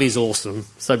gooey love is awesome.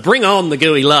 So bring on the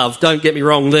gooey love, don't get me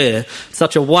wrong there.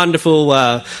 Such a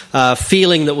wonderful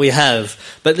feeling that we have.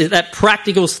 But that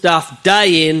practical stuff,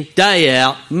 day in, day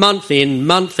out, month in,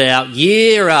 month out,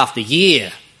 year after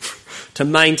year, to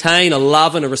maintain a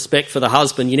love and a respect for the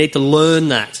husband, you need to learn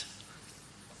that.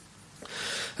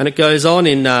 And it goes on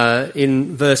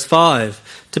in verse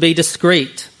 5, to be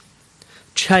discreet,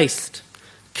 chaste,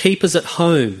 keepers at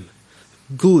home,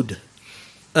 good,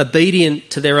 obedient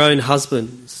to their own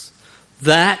husbands,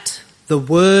 that the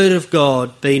word of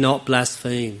God be not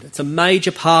blasphemed. It's a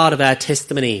major part of our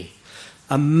testimony,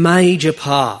 on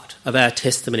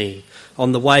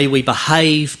the way we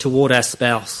behave toward our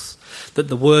spouse, that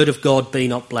the word of God be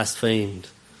not blasphemed.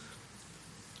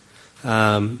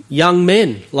 Young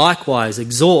men, likewise,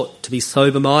 exhort to be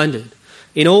sober-minded,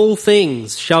 in all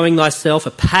things showing thyself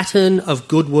a pattern of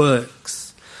good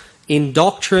works, in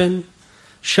doctrine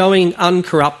showing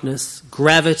uncorruptness,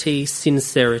 gravity,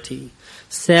 sincerity,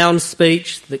 sound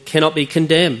speech that cannot be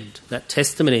condemned, that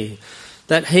testimony,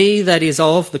 that he that is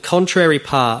of the contrary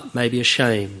part may be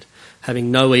ashamed,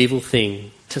 having no evil thing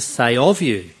to say of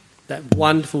you. That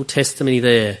wonderful testimony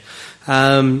there.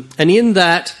 And in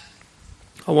that,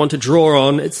 I want to draw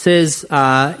on, it says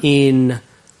in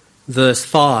verse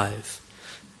 5,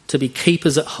 to be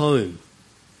keepers at home.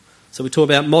 So we talk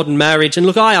about modern marriage, and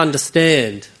look, I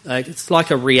understand. It's like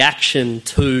a reaction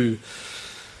to,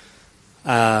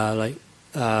 a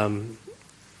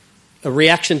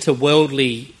reaction to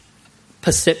worldly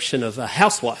perception of a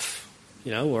housewife,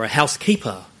 or a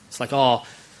housekeeper. It's like, oh,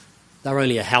 they're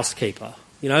only a housekeeper,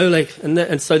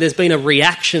 and so there's been a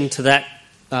reaction to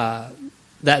that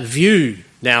view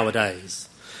nowadays.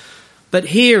 But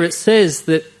here it says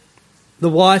that the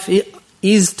wife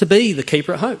is to be the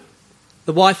keeper at home.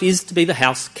 The wife is to be the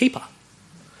housekeeper.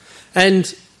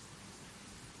 And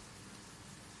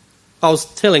I was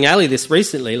telling Ali this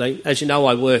recently, as you know,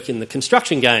 I work in the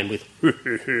construction game with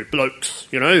blokes,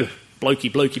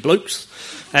 blokey blokes.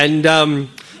 And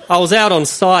I was out on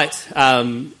site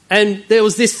and there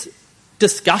was this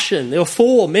discussion. There were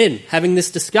 4 men having this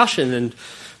discussion, and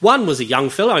one was a young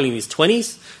fella, only in his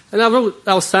 20s, and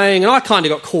they were saying, and I kind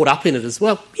of got caught up in it as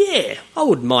well, yeah, I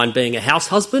wouldn't mind being a house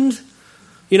husband.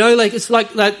 It's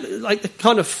like the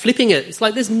kind of flipping it. It's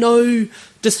like there's no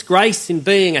disgrace in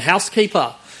being a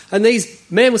housekeeper. And these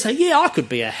men would say, yeah, I could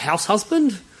be a house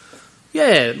husband.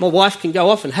 Yeah, my wife can go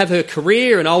off and have her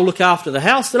career and I'll look after the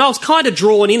house. And I was kind of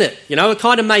drawn in it, it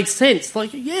kind of made sense.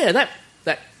 Like, yeah,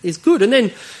 that is good. And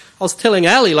then I was telling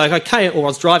Ali, I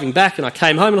was driving back and I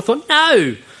came home and I thought,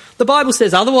 no, The Bible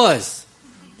says otherwise.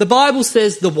 The Bible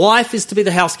says the wife is to be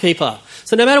the housekeeper.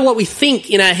 So no matter what we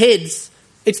think in our heads,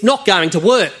 it's not going to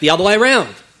work the other way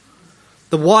around.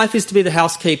 The wife is to be the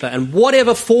housekeeper, and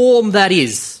whatever form that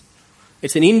is,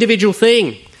 it's an individual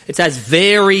thing. It's as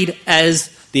varied as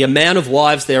the amount of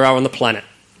wives there are on the planet.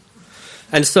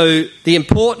 And so the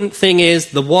important thing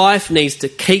is the wife needs to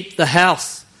keep the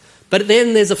house. But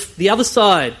then there's the other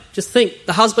side. Just think,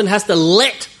 the husband has to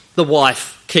let the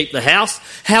wife keep the house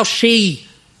how she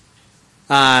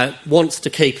wants to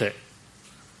keep it.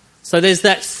 So there's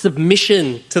that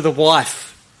submission to the wife.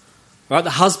 Right? The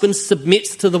husband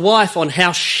submits to the wife on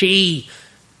how she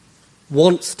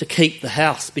wants to keep the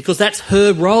house, because that's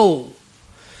her role.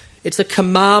 It's a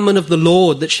commandment of the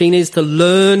Lord that she needs to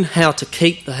learn how to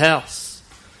keep the house.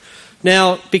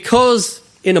 Now, because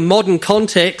in a modern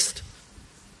context,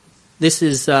 this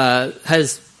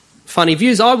has funny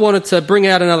views, I wanted to bring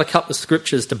out another couple of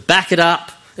scriptures to back it up.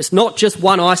 It's not just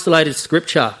one isolated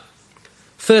scripture.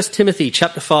 1 Timothy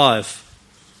chapter 5.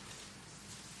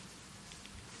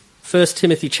 1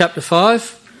 Timothy chapter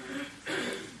 5.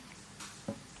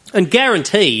 And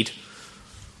guaranteed,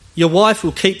 your wife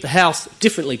will keep the house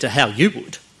differently to how you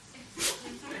would.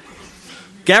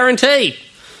 Guaranteed.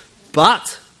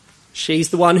 But she's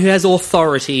the one who has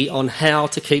authority on how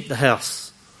to keep the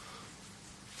house.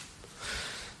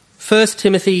 1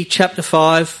 Timothy chapter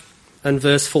 5 and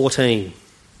verse 14.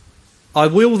 I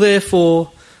will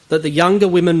therefore that the younger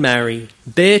women marry,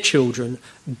 bear children,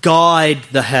 guide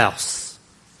the house.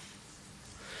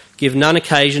 Give none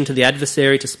occasion to the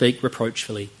adversary to speak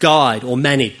reproachfully. Guide or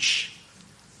manage.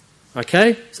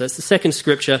 Okay, so that's the second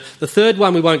scripture. The third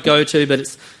one we won't go to, but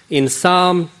it's in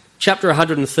Psalm chapter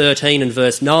 113 and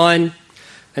verse 9.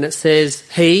 And it says,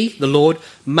 He, the Lord,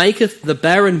 maketh the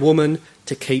barren woman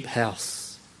to keep house.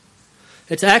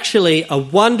 It's actually a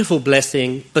wonderful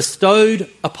blessing bestowed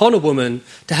upon a woman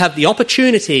to have the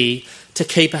opportunity to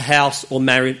keep a house or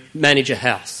manage a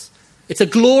house. It's a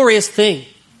glorious thing.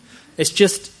 It's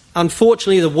just,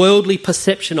 unfortunately, the worldly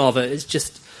perception of it is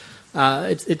just,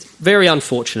 it's very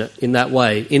unfortunate in that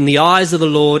way. In the eyes of the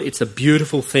Lord, it's a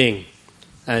beautiful thing,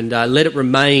 and let it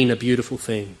remain a beautiful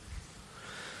thing.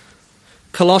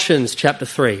 Colossians chapter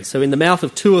 3. So in the mouth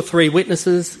of 2 or 3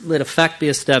 witnesses, let a fact be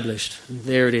established. And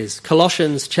there it is.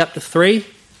 Colossians chapter 3.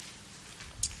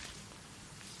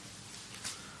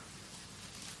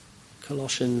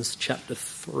 Colossians chapter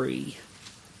 3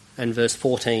 and verse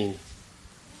 14.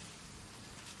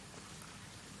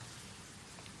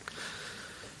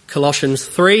 Colossians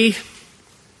 3,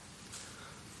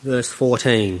 verse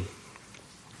 14.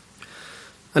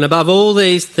 And above all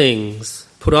these things,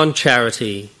 put on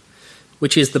charity,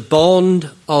 which is the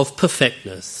bond of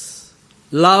perfectness.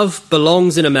 Love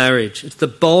belongs in a marriage. It's the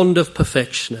bond of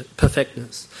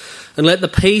perfectness. And let the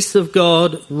peace of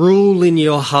God rule in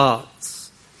your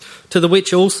hearts, to the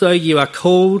which also you are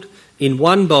called in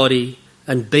one body,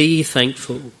 and be ye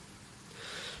thankful.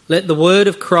 Let the word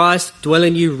of Christ dwell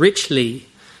in you richly,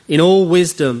 in all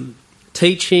wisdom,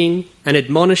 teaching and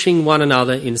admonishing one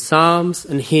another in psalms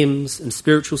and hymns and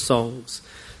spiritual songs,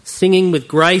 singing with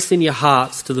grace in your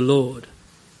hearts to the Lord.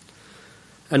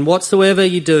 And whatsoever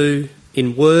you do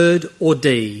in word or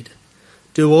deed,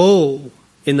 do all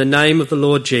in the name of the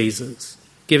Lord Jesus,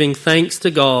 giving thanks to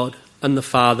God and the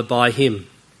Father by him.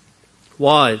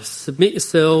 Wives, submit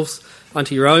yourselves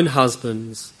unto your own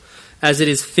husbands, as it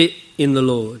is fit in the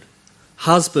Lord.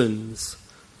 Husbands,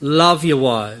 love your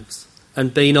wives,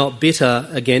 and be not bitter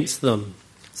against them.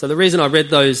 So the reason I read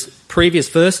those previous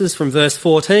verses from verse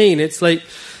 14, it's like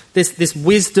this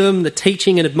wisdom, the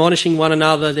teaching and admonishing one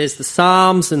another. There's the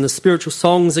psalms and the spiritual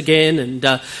songs again. And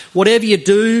whatever you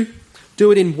do,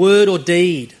 do it in word or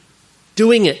deed.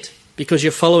 Doing it because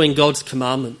you're following God's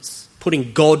commandments,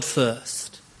 putting God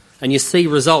first. And you see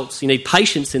results. You need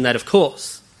patience in that, of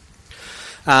course.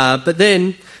 But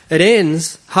then it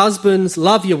ends, husbands,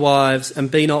 love your wives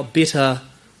and be not bitter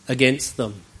against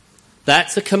them.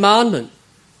 That's a commandment.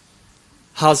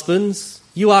 Husbands,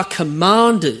 you are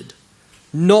commanded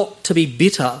not to be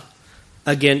bitter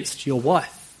against your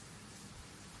wife.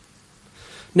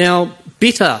 Now,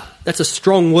 bitter, that's a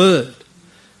strong word.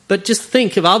 But just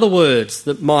think of other words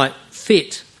that might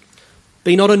fit.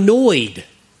 Be not annoyed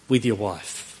with your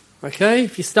wife. Okay?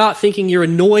 If you start thinking you're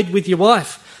annoyed with your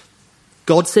wife,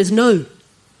 God says no.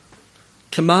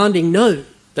 Commanding no.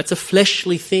 That's a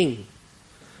fleshly thing.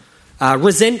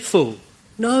 Resentful.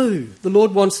 No. The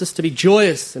Lord wants us to be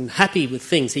joyous and happy with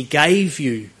things. He gave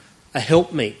you a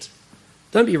helpmeet.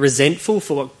 Don't be resentful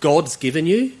for what God's given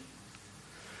you.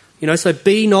 So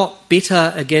be not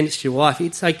bitter against your wife.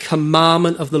 It's a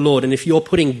commandment of the Lord. And if you're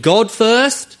putting God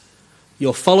first,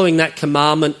 You're following that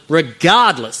commandment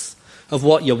regardless of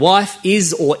what your wife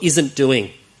is or isn't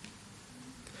doing.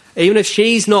 Even if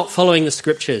she's not following the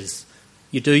scriptures,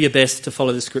 you do your best to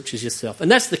follow the scriptures yourself.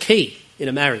 And that's the key in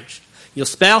a marriage. Your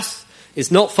spouse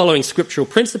is not following scriptural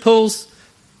principles.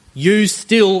 You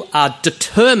still are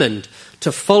determined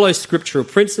to follow scriptural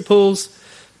principles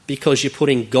because you're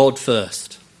putting God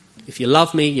first. If you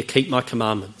love me, you keep my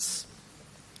commandments.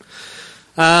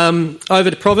 Over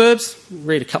to Proverbs.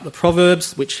 Read a couple of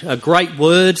Proverbs, which are great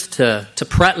words to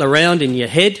prattle around in your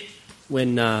head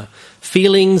when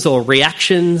feelings or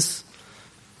reactions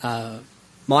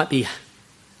might be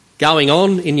going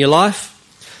on in your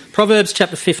life. Proverbs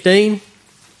chapter 15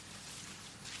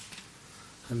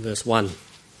 and verse 1.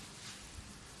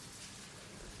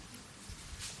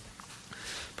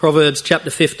 Proverbs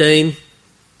chapter 15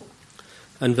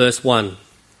 and verse 1.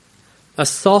 A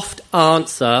soft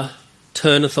answer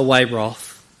turneth away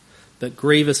wrath, but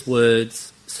grievous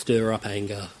words stir up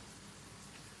anger.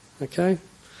 Okay?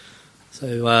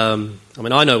 So,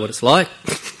 I know what it's like.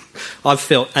 I've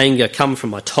felt anger come from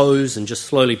my toes and just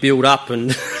slowly build up,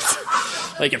 and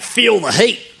I can feel the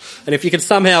heat. And if you can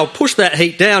somehow push that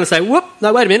heat down and say, whoop,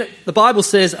 no, wait a minute. The Bible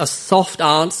says a soft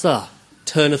answer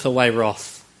turneth away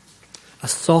wrath. A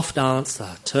soft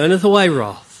answer turneth away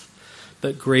wrath,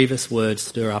 but grievous words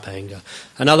stir up anger.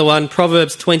 Another one,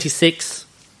 Proverbs 26.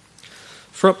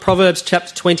 Proverbs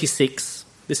chapter 26.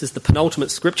 This is the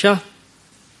penultimate scripture.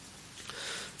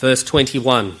 Verse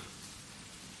 21.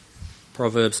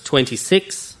 Proverbs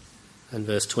 26 and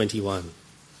verse 21.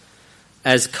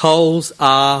 As coals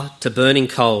are to burning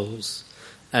coals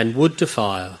and wood to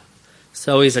fire,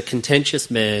 so is a contentious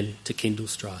man to kindle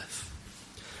strife.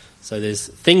 So there's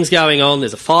things going on,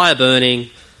 there's a fire burning.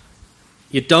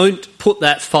 You don't put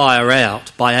that fire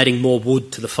out by adding more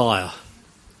wood to the fire.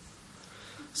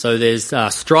 So there's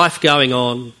strife going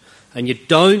on, and you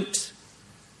don't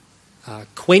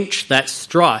quench that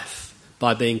strife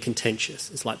by being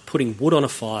contentious. It's like putting wood on a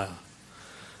fire.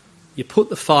 You put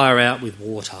the fire out with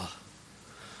water.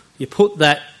 You put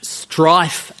that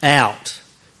strife out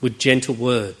with gentle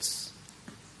words.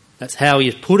 That's how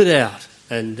you put it out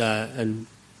and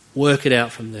work it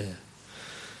out from there.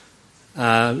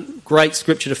 Great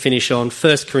scripture to finish on,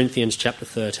 1 Corinthians chapter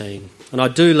 13. And I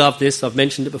do love this, I've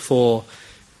mentioned it before,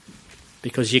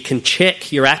 because you can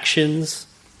check your actions,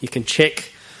 you can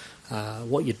check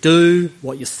what you do,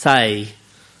 what you say,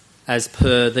 as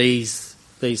per these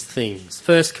things.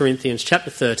 1 Corinthians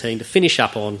chapter 13, to finish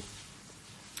up on,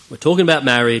 we're talking about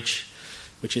marriage,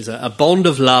 which is a bond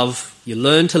of love. You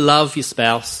learn to love your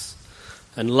spouse,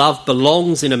 and love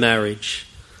belongs in a marriage.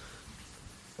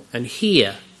 And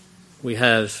here we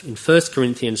have in 1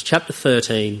 Corinthians chapter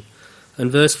 13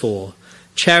 and verse 4,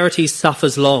 charity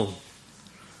suffers long.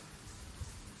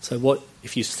 So what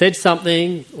if you've said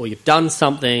something or you've done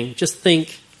something, just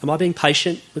think, am I being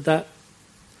patient with that?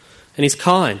 And he's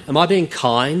kind. Am I being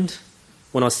kind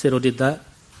when I said or did that?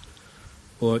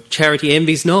 Or charity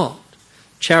envies not.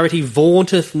 Charity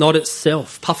vaunteth not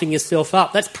itself, puffing yourself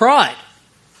up. That's pride.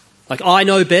 Like, I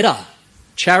know better.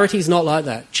 Charity's not like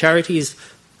that. Charity is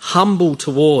humble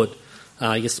toward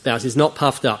your spouse, is not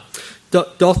puffed up.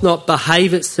 Doth not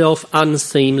behave itself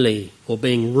unseemly or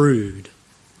being rude.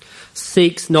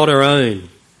 Seeks not her own.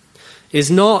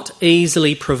 Is not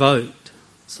easily provoked.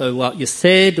 So what you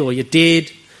said or you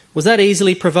did, was that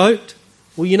easily provoked?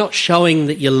 Well, you're not showing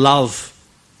that you love.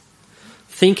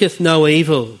 Thinketh no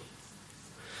evil.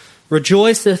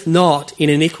 Rejoiceth not in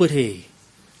iniquity.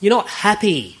 You're not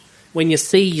happy when you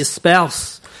see your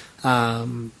spouse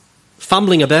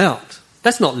fumbling about.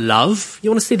 That's not love.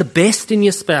 You want to see the best in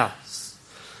your spouse.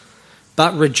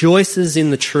 But rejoices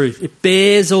in the truth. It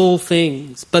bears all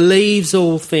things, believes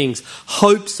all things,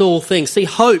 hopes all things. See,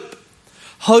 hope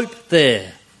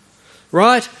there,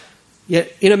 right? Yeah,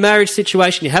 in a marriage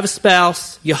situation, you have a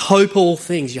spouse, you hope all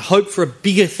things. You hope for a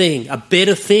bigger thing, a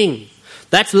better thing.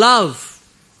 That's love.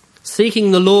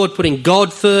 Seeking the Lord, putting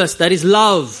God first, that is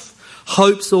love.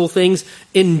 Hopes all things,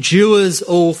 endures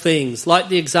all things. Like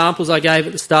the examples I gave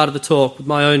at the start of the talk with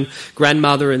my own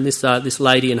grandmother and this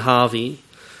lady in Harvey.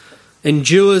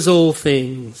 Endures all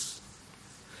things.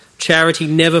 Charity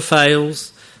never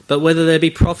fails, but whether there be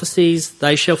prophecies,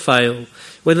 they shall fail.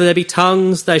 Whether there be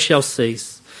tongues, they shall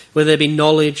cease. Whether there be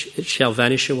knowledge, it shall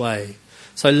vanish away.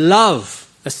 So love,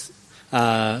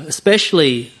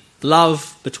 especially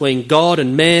love between God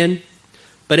and man,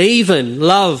 but even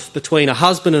love between a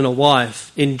husband and a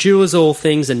wife, endures all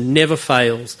things and never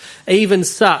fails. Even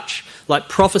such, like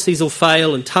prophecies will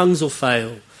fail and tongues will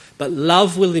fail, but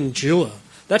love will endure.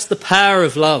 That's the power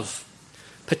of love,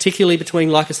 particularly between,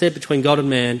 like I said, between God and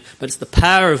man, but it's the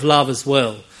power of love as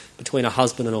well, between a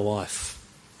husband and a wife.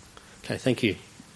 Okay, thank you.